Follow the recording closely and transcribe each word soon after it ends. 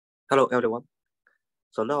Hello, everyone.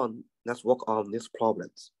 So now let's work on these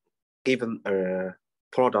problems. Given a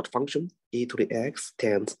product function e to the x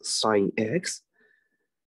times sine x,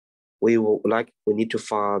 we need to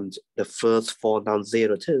find the first four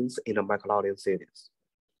non-zero terms in the Maclaurin series.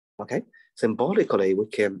 Okay, symbolically we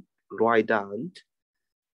can write down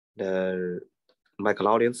the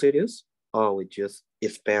Maclaurin series, or we just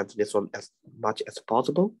expand this one as much as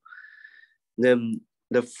possible. Then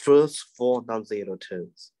the first four non-zero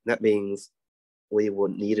terms, that means we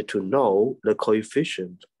would need to know the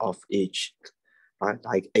coefficient of each, right?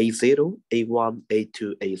 Like A0, A1,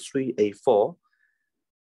 A2, A3, A4.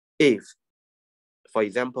 If, for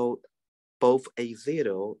example, both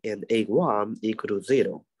A0 and A1 equal to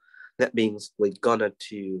 0, that means we're gonna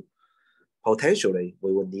to, potentially,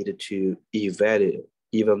 we will need to evaluate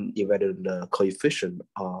the coefficient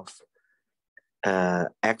of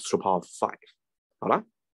x to the power 5, all right?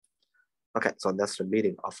 Okay, so that's the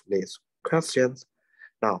meaning of these questions.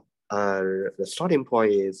 Now, the starting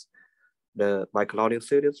point is the Maclaurin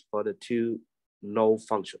series for the two known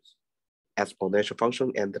functions, exponential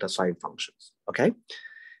function and the sine functions, okay?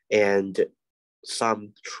 And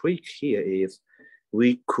some trick here is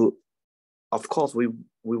we could, of course, we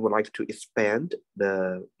would like to expand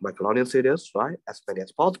the Maclaurin series, right, as many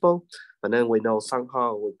as possible, but then we know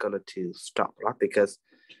somehow we're gonna to stop, right? Because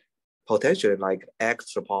potentially like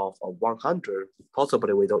x to the power of 100,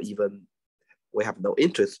 possibly we have no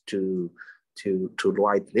interest to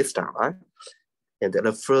write this down, right? And then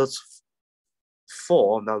the first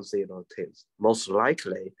four non-zero terms, most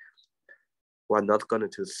likely we're not going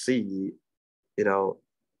to see,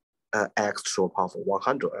 x to the power of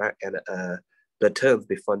 100, right? And the terms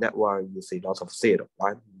before that one, you see lots of zero,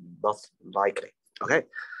 right? Not likely, okay?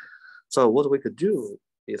 So what we could do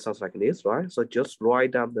is something like this, right? So just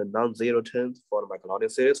write down the non-zero terms for the Maclaurin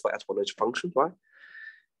series for exponential functions, right?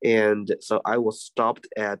 And so I was stopped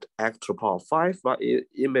at x to the power 5, but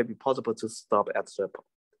it may be possible to stop at the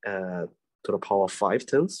to the power 5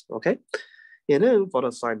 terms, okay? And then for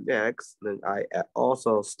the sine x, then I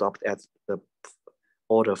also stopped at the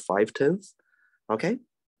order 5 terms, okay?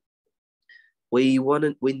 We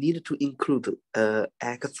needed to include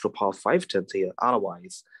x to the power 5 terms here,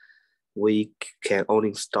 otherwise we can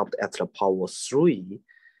only stop at the power 3.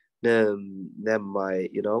 Then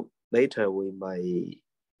later we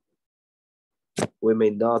may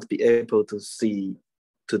not be able to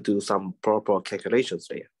do some proper calculations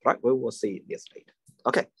there, right? We will see this later.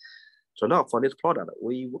 Okay, so now for this product,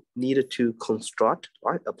 we needed to construct,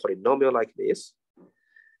 right, a polynomial like this.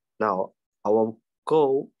 Now, our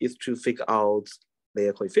goal is to figure out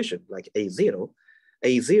their coefficient, like A0.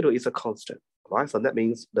 A0 is a constant, right? So that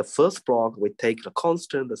means the first block, we take the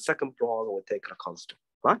constant, the second block, we take the constant,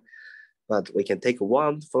 right? But we can take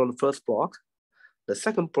 1 from the first block. The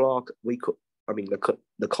second block,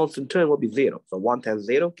 the constant term will be 0. So 1 times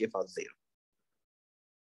 0 give us 0.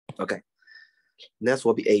 Okay. Next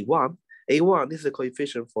will be A1. A1 is the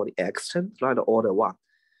coefficient for the x term, right? The order 1.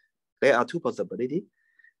 There are two possibilities.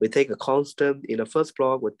 We take a constant in the first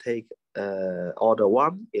block, we take order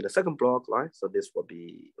 1 in the second block, right? So this will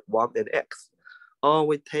be 1 and x. Or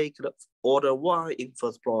we take the order 1 in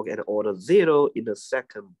first block and order 0 in the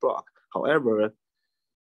second block. However,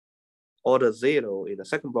 order 0 in the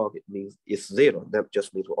second block, it means it's 0. That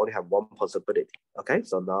just means we only have one possibility. Okay,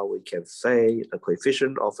 so now we can say the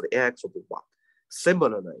coefficient of the x will be 1.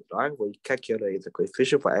 Similarly, right, we calculate the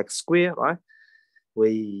coefficient for x squared, right?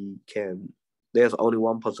 There's only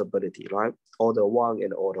one possibility, right? Order 1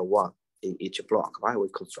 and order 1 in each block, right? We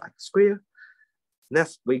construct square.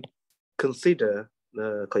 Next, we consider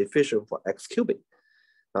the coefficient for x cubic.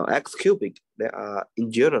 Now, x cubic, there are,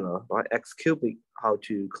 in general, right, x cubic, how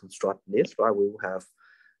to construct this, right? We will have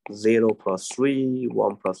 0 plus 3,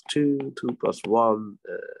 1 plus 2, 2 plus 1,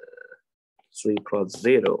 3 plus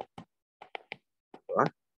 0,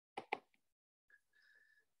 right?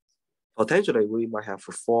 Potentially, we might have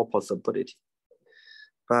 4 possibilities.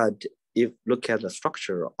 But if look at the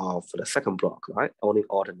structure of the second block, right? Only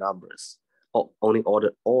order numbers, or only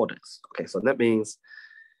order orders. Okay, so that means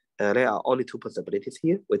there are only 2 possibilities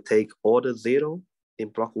here. We take order 0 in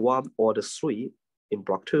block 1, order 3 in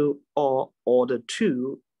block 2, or order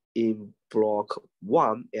 2 in block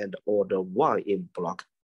 1 and order 1 in block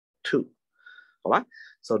 2. All right,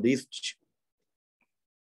 so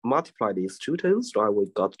multiply these 2 terms, right? We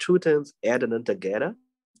got 2 terms, add them together.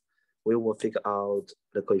 We will figure out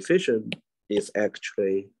the coefficient is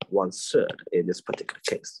actually 1/3 in this particular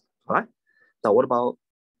case, all right? Now, what about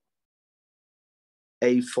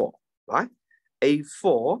A4, right?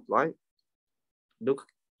 A4, right?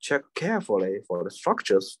 Check carefully for the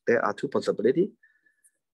structures. There are 2 possibilities.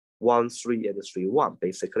 1, 3, and 3, 1,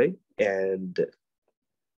 basically. And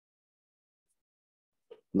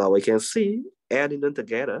now we can see adding them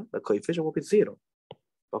together, the coefficient will be 0.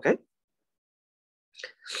 Okay.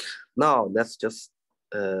 Now let's just,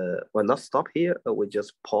 we'll not stop here. We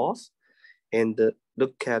just pause and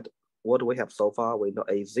look at what we have so far. We know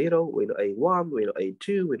A0, we know A1, we know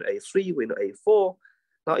A2, we know A3, we know A4.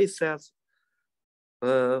 Now it says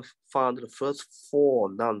find the first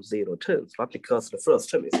 4 non-zero terms, right? Because the first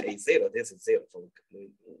term is A0, this is 0. So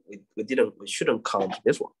we shouldn't count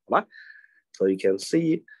this one, right? So you can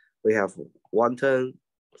see we have 1 term,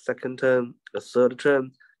 2nd term, the 3rd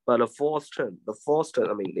term, but the 4th term,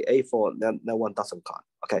 I mean the A4, that one doesn't count.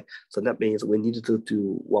 Okay, so that means we need to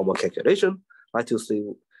do one more calculation, right, to see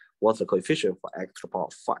what's the coefficient for x to the power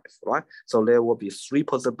 5, right? So there will be 3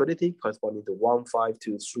 possibilities corresponding to 1, 5,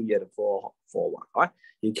 2, 3, and 4, 4, 1, right?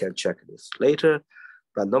 You can check this later,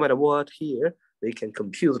 but no matter what, here we can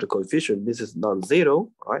compute the coefficient. This is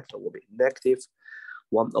non-zero, right? So it will be negative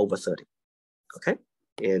 1 over 30. Okay,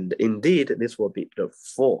 and indeed this will be the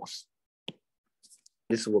 4th.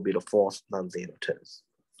 This will be the 4th non-zero terms,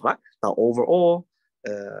 right? Now overall,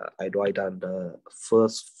 I write down the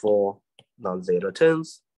first 4 non-zero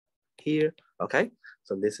terms here. Okay,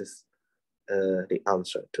 so this is the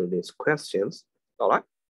answer to these questions. All right.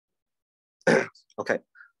 Okay,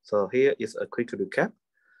 so here is a quick recap.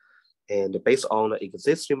 And based on the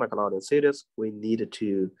existing Maclaurin series, we need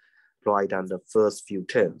to write down the first few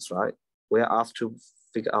terms, right? We're asked to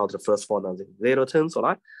figure out the first 4 non-zero terms, all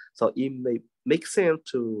right? So it may make sense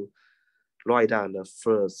to write down the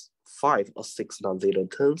first 5 or 6 non-zero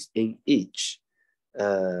terms in each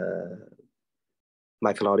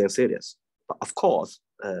Maclaurin series. But of course,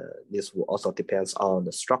 this will also depends on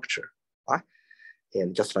the structure, right?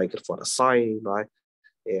 And just like for the sine, right?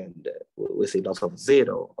 And we see lots of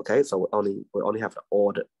 0, okay? So we only have the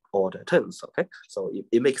order terms, okay? So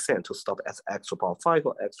it makes sense to stop at x to the power 5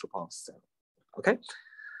 or x to the power 7, okay?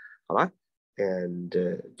 All right, and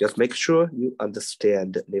just make sure you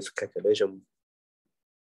understand these calculation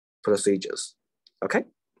procedures, okay?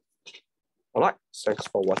 All right, thanks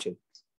for watching.